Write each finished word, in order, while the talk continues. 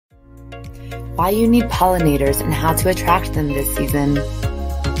why you need pollinators and how to attract them this season.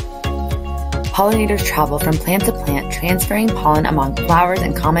 Pollinators travel from plant to plant, transferring pollen among flowers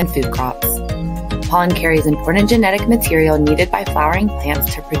and common food crops. Pollen carries important genetic material needed by flowering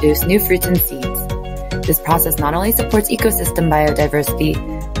plants to produce new fruits and seeds. This process not only supports ecosystem biodiversity,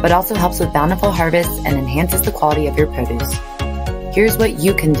 but also helps with bountiful harvests and enhances the quality of your produce. Here's what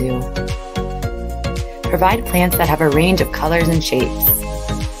you can do. Provide plants that have a range of colors and shapes.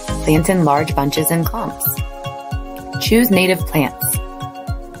 Plant in large bunches and clumps. Choose native plants.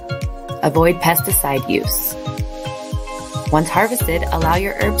 Avoid pesticide use. Once harvested, allow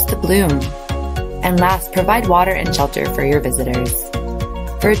your herbs to bloom. And last, provide water and shelter for your visitors.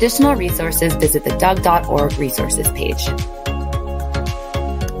 For additional resources, visit the doug.org resources page.